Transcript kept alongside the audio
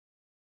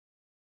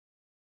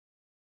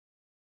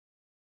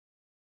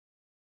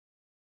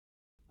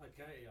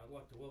Okay, I'd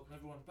like to welcome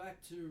everyone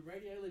back to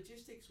Radio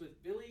Logistics with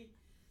Billy,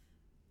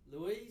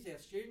 Louise, our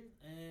student,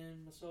 and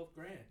myself,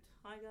 Grant.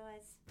 Hi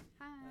guys.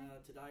 Hi.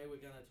 Today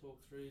we're going to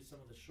talk through some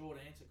of the short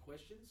answer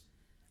questions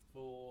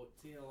for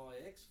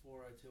TLIX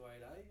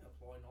 4028A,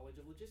 Apply Knowledge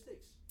of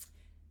Logistics.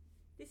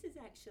 This is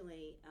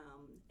actually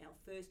our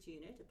first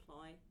unit,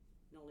 Apply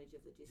Knowledge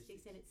of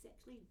Logistics, and it's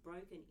actually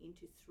broken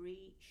into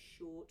 3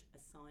 short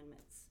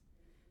assignments.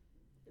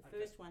 The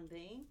first one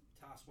being?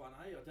 Task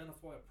 1A,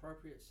 identify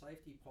appropriate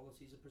safety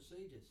policies and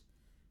procedures.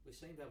 We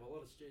seem to have a lot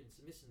of students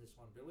missing this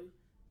one, Billy.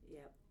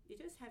 Yeah, you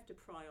just have to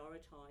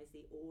prioritise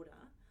the order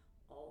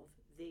of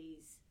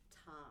these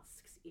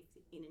tasks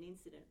in an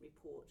incident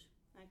report.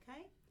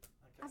 Okay?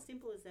 How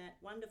simple is that?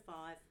 1 to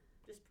 5,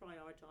 just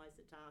prioritise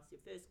the tasks.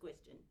 Your first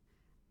question.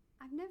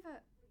 I've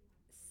never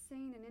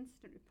seen an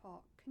incident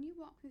report. Can you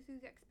walk me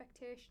through the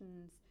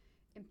expectations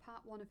in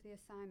part 1 of the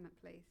assignment,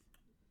 please?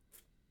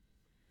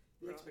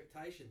 The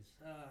expectations.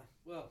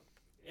 Well,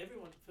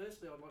 everyone,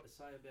 firstly I'd like to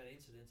say about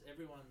incidents,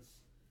 everyone's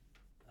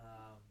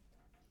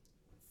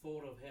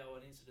thought of how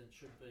an incident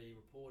should be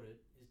reported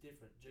is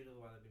different due to the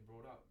way they've been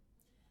brought up.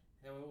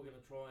 How we're all going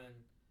to try and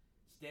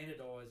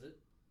standardise it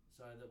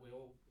so that we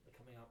all are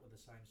coming up with the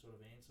same sort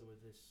of answer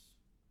with this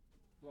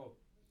blog.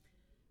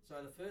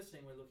 So the first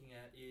thing we're looking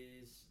at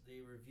is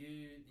the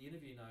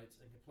interview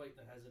notes and complete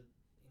the hazard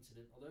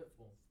incident alert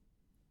form.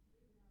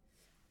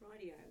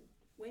 Rightio.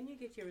 When you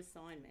get your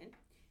assignment,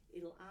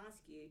 it'll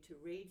ask you to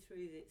read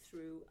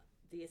through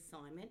the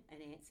assignment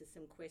and answer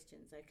some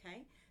questions,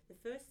 okay? The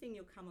first thing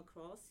you'll come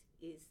across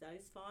is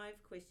those 5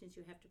 questions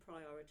you have to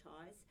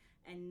prioritise,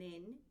 and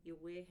then your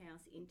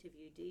warehouse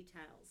interview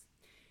details.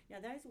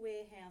 Now, those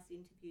warehouse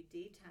interview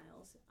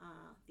details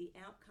are the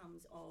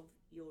outcomes of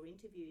your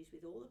interviews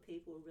with all the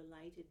people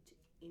related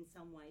in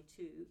some way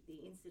to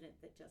the incident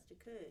that just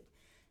occurred.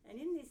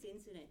 And in this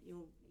incident,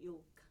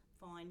 you'll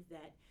find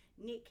that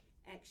Nick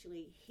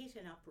actually hit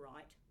an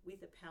upright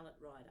with a pallet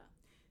rider.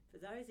 For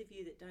those of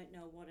you that don't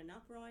know what an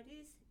upright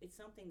is, it's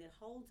something that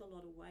holds a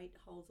lot of weight,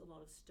 holds a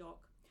lot of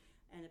stock,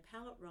 and a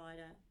pallet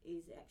rider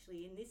is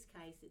actually, in this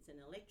case, it's an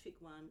electric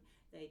one.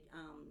 They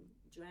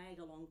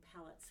drag along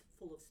pallets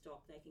full of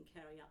stock. They can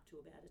carry up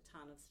to about a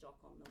tonne of stock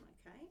on them,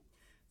 okay?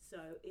 So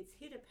it's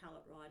hit a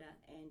pallet rider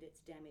and it's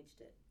damaged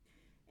it.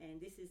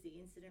 And this is the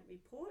incident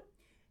report.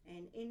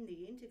 And in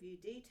the interview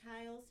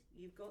details,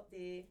 you've got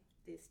the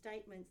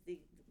statements,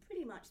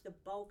 pretty much the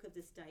bulk of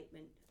the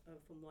statement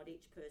from what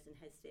each person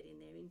has said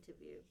in their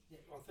interview. Yeah,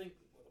 I think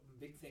the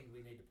big thing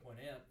we need to point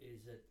out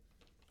is that,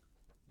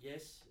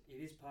 yes,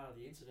 it is part of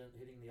the incident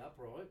hitting the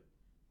upright,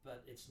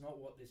 but it's not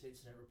what this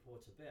incident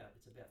report's about.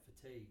 It's about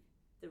fatigue.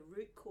 The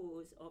root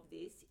cause of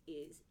this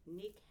is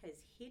Nick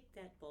has hit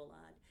that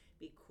bollard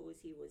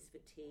because he was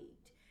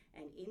fatigued.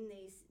 And in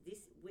this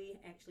we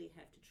actually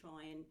have to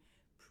try and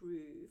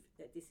prove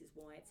that this is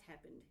why it's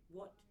happened.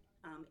 What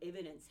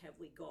evidence have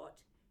we got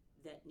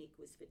that Nick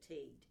was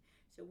fatigued?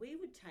 So we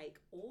would take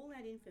all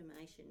that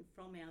information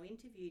from our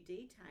interview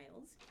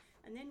details,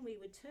 and then we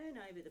would turn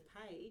over the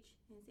page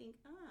and think,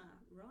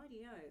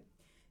 rightio,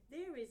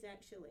 there is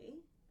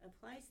actually a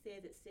place there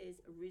that says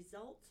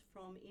results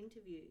from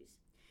interviews.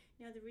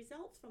 Now, the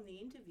results from the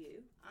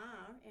interview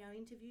are our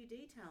interview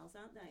details,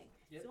 aren't they?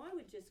 Yep. So I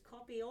would just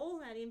copy all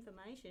that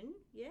information,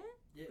 yeah?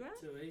 Yeah, Great.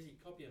 too easy.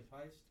 Copy and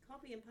paste.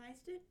 Copy and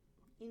paste it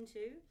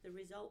into the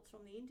results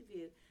from the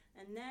interview,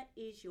 and that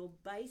is your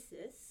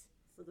basis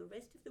for the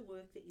rest of the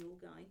work that you're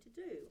going to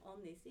do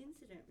on this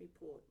incident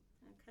report,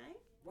 okay?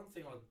 One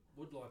thing I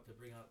would like to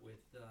bring up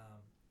with the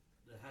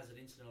hazard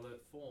incident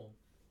alert form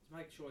is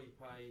make sure you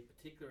pay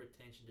particular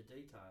attention to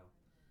detail.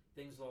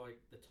 Things like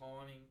the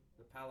timing,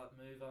 the pallet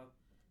mover,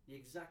 the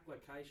exact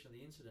location of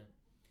the incident,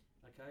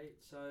 okay?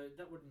 So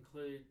that would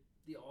include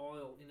the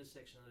aisle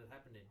intersection that it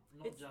happened in,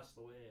 not just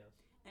the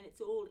warehouse. And it's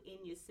all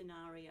in your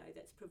scenario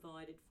that's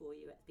provided for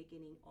you at the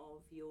beginning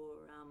of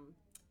your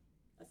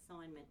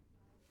assignment.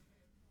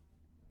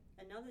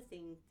 Another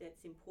thing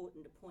that's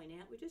important to point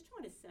out, we're just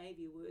trying to save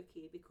you work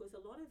here, because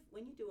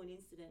when you do an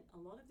incident, a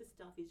lot of the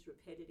stuff is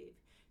repetitive.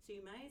 So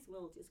you may as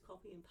well just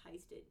copy and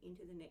paste it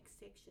into the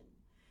next section.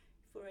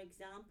 For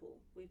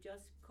example, we've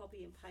just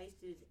copy and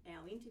pasted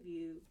our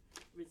interview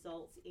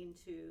results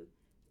into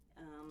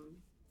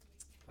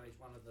page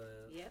 1 of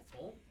the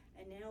form.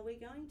 And now we're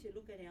going to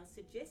look at our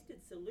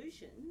suggested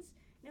solutions.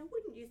 Now,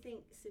 wouldn't you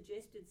think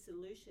suggested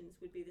solutions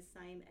would be the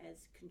same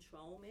as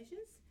control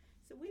measures?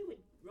 So we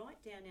would write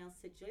down our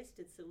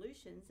suggested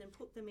solutions and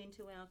put them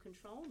into our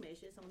control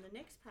measures on the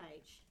next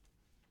page.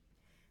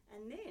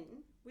 And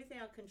then with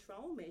our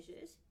control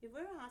measures, if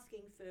we're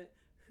asking for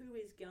who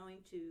is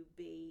going to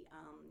be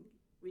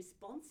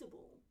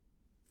responsible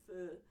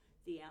for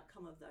the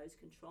outcome of those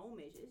control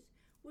measures,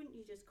 wouldn't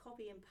you just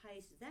copy and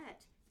paste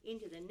that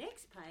into the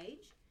next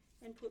page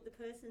and put the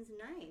person's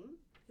name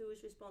who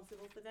is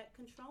responsible for that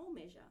control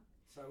measure?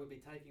 So we'll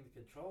be taking the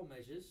control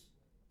measures,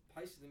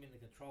 pasting them in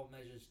the control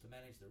measures to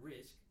manage the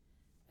risk,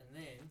 and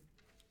then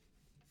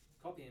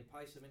copy and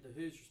paste them into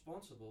who's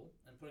responsible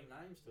and putting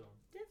names to them.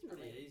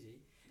 Definitely. It's pretty easy.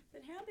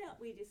 But how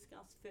about we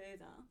discuss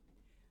further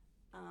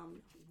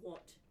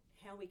what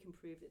how we can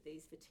prove that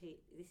this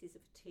is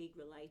a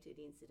fatigue-related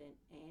incident,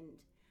 and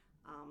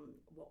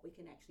what we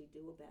can actually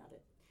do about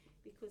it.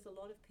 Because a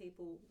lot of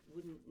people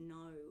wouldn't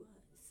know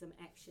some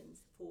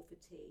actions for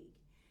fatigue.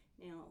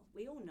 Now,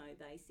 we all know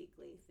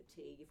basically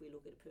fatigue, if we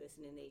look at a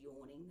person and they're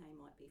yawning, they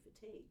might be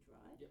fatigued,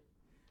 right? Yep.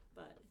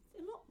 But it's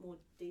a lot more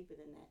deeper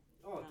than that.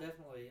 Oh,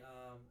 definitely.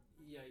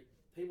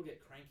 People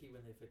get cranky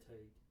when they're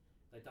fatigued.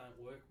 They don't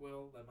work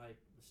well, they make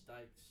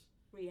mistakes.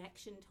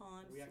 Reaction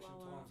times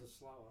times are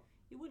slower.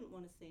 You wouldn't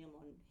want to see them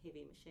on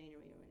heavy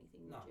machinery or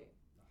anything, would you? No.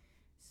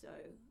 So,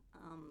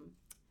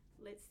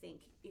 let's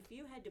think. If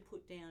you had to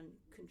put down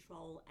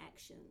control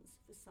actions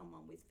for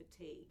someone with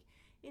fatigue,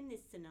 in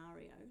this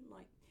scenario,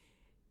 like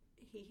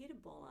he hit a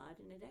bollard,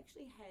 and it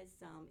actually has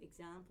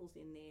examples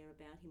in there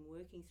about him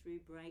working through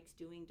breaks,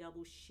 doing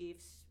double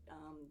shifts,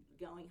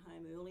 going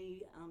home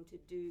early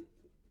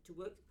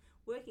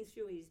working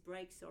through his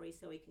breaks, so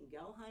he can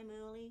go home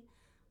early.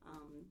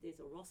 There's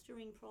a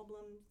rostering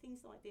problem,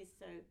 things like this.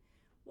 So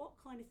what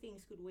kind of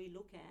things could we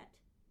look at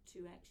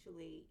to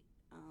actually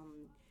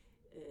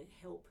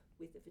help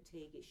with the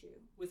fatigue issue?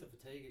 With the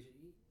fatigue issue,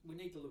 we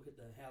need to look at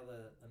how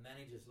the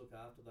managers look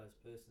after those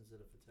persons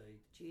that are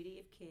fatigued. Duty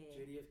of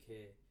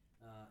care.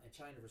 And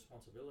chain of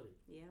responsibility.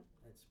 Yeah.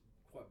 It's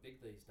quite big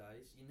these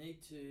days. You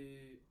need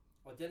to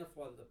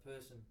identify that the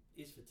person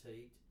is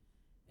fatigued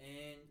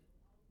and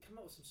come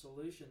up with some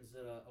solutions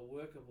that are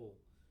workable.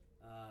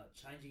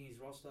 Changing his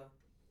roster.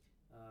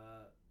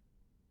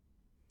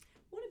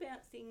 What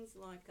about things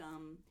like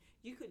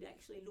you could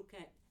actually look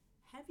at,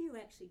 have you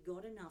actually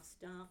got enough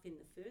staff in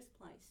the first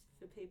place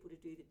for people to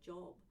do the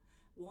job?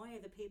 Why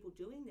are the people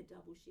doing the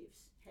double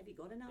shifts? Have you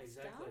got enough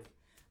staff?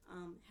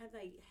 Have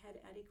they had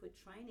adequate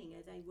training?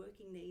 Are they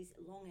working these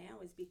long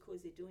hours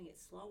because they're doing it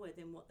slower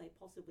than what they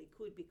possibly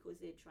could because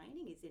their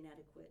training is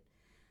inadequate?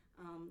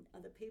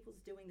 Are the people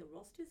doing the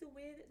rosters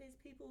aware that there's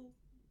people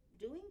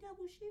doing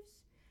double shifts?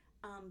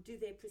 Do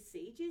their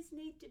procedures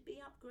need to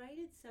be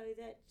upgraded so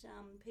that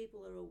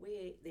people are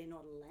aware they're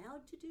not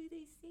allowed to do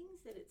these things,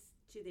 that it's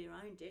to their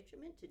own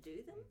detriment to do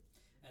them?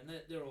 And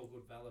they're all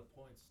good, valid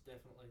points,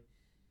 definitely.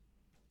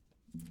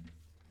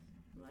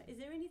 Right,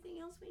 is there anything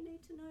else we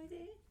need to know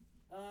there?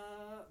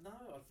 No,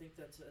 I think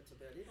that's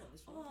about it on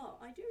this one. Oh,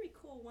 I do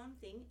recall one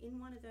thing. In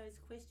one of those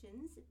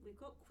questions, we've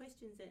got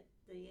questions at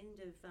the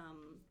end of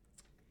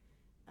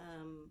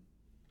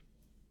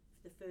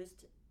the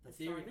first The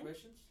theory assignment.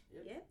 questions?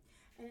 Yep.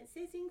 And it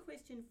says in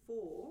question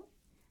 4,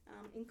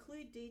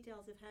 include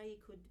details of how you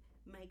could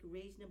make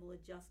reasonable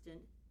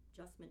adjustment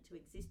to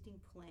existing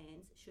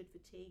plans should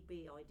fatigue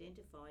be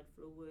identified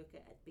for a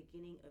worker at the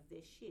beginning of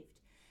their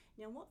shift.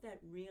 Now, what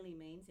that really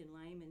means in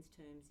layman's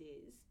terms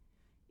is,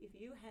 if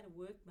you had a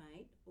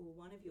workmate or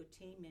one of your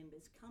team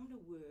members come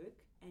to work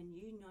and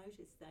you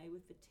noticed they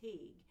were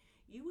fatigued,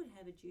 you would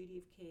have a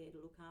duty of care to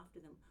look after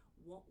them.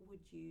 What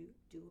would you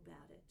do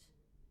about it?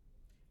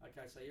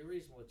 Okay, so your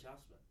reasonable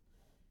adjustment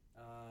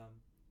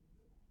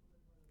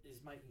is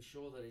making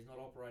sure that he's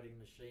not operating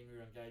machinery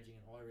or engaging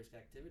in high-risk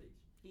activities.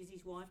 Is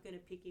his wife going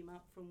to pick him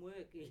up from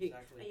work?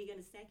 Exactly. Are you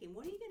going to sack him?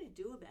 What are you going to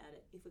do about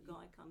it if a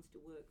guy comes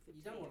to work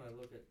fatigued? You don't want to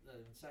look at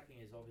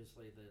sacking is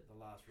obviously the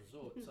last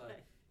resort. So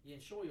you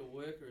ensure your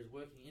worker is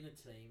working in a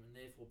team and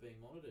therefore being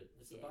monitored.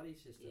 It's the buddy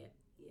system.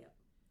 Yeah.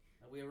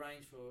 And we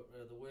arrange for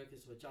the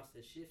workers to adjust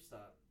their shift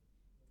start,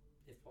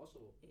 if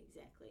possible.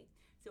 Exactly.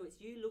 So it's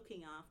you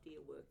looking after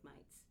your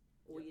workmates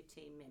or your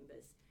team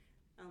members.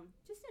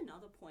 Just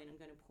another point I'm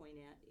going to point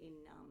out in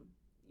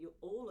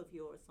all of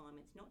your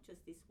assignments, not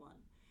just this one.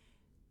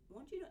 I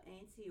want you to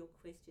answer your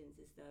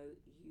questions as though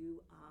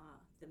you are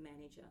the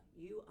manager,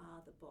 you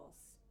are the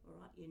boss, all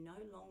right? You're no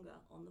longer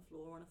on the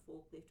floor on a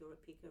forklift or a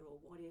picker or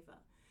whatever.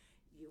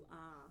 You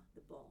are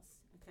the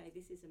boss, okay?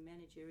 This is a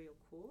managerial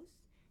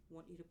course. I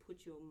want you to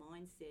put your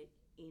mindset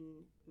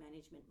in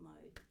management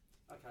mode.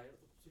 Okay,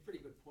 some pretty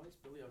good points,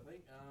 Billy, I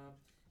think.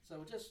 So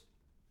we'll just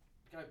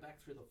go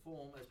back through the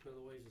form as per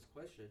Louise's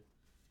question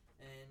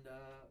and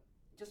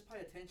just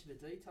pay attention to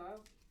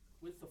detail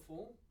with the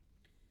form.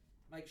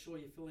 Make sure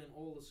you fill in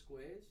all the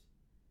squares.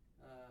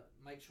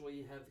 Make sure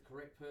you have the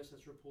correct person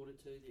that's reported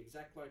to, the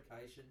exact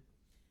location,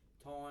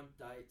 time,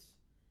 dates,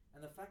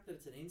 and the fact that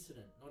it's an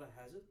incident, not a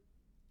hazard.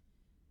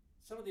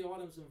 Some of the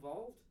items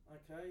involved,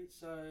 okay,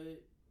 so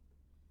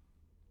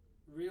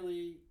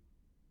really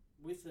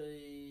with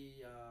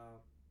the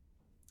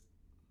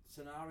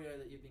scenario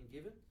that you've been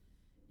given,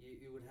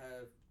 you would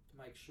have to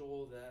make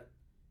sure that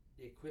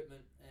the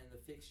equipment and the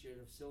fixture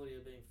and facility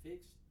are being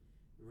fixed.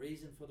 The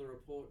reason for the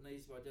report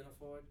needs to be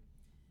identified.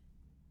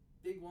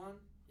 Big one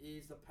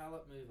is the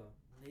pallet mover.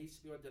 Needs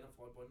to be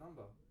identified by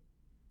number.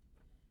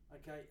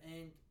 Okay,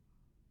 and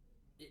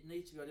it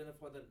needs to be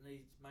identified that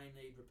it may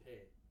need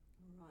repair.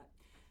 Right.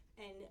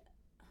 And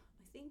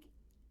I think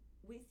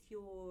with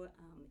your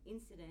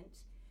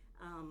incident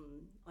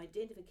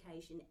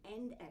identification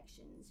and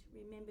actions,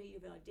 remember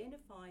you've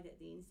identified that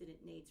the incident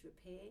needs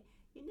repair.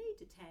 You need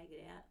to tag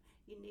it out.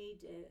 You need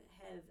to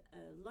have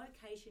a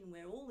location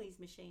where all these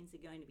machines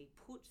are going to be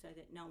put so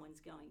that no one's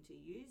going to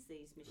use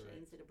these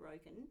machines that are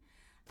broken.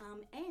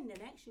 And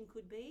an action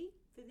could be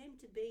for them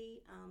to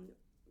be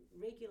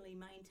regularly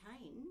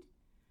maintained,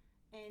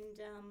 and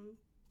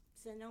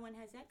so no one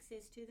has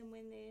access to them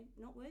when they're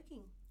not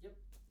working. Yep.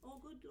 All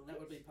good. And that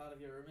would be part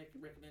of your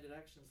recommended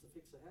actions to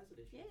fix the hazard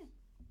issues.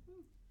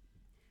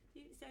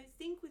 Yeah. So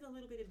think with a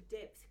little bit of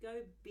depth.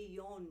 Go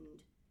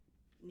beyond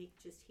Nick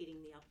just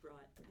hitting the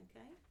upright.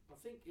 Okay. I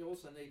think you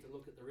also need to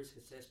look at the risk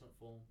assessment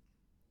form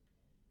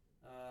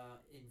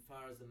in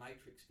far as the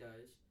matrix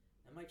goes,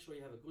 and make sure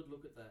you have a good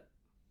look at that,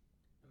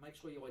 and make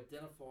sure you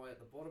identify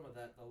at the bottom of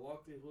that the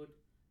likelihood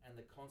and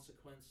the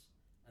consequence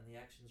and the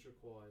actions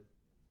required.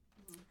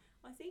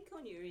 I think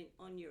on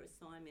your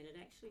assignment it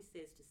actually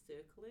says to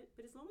circle it,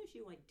 but as long as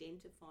you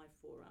identify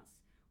for us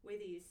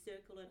whether you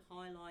circle it,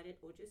 highlight it,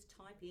 or just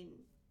type in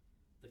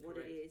what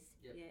it is.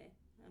 Yep. Yeah,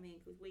 I mean,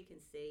 because we can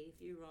see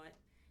if you write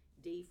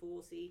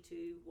D4,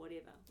 C2,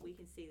 whatever, we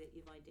can see that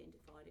you've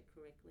identified it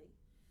correctly.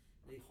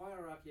 The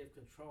hierarchy of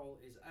control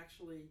is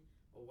actually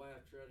a way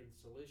of creating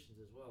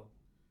solutions as well.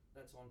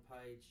 That's on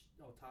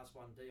task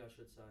 1D, I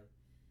should say.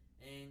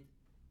 And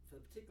for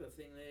the particular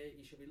thing there,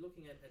 you should be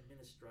looking at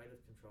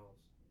administrative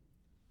controls.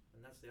 And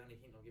that's the only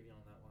hint I'll give you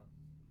on that one.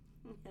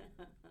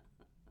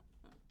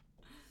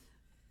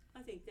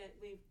 I think that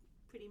we've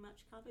pretty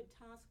much covered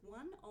task 1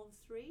 of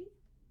 3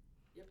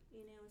 Yep.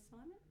 in our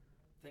assignment.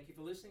 Thank you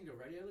for listening to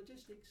Radio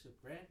Logistics with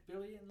Grant,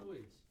 Billy and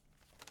Louise.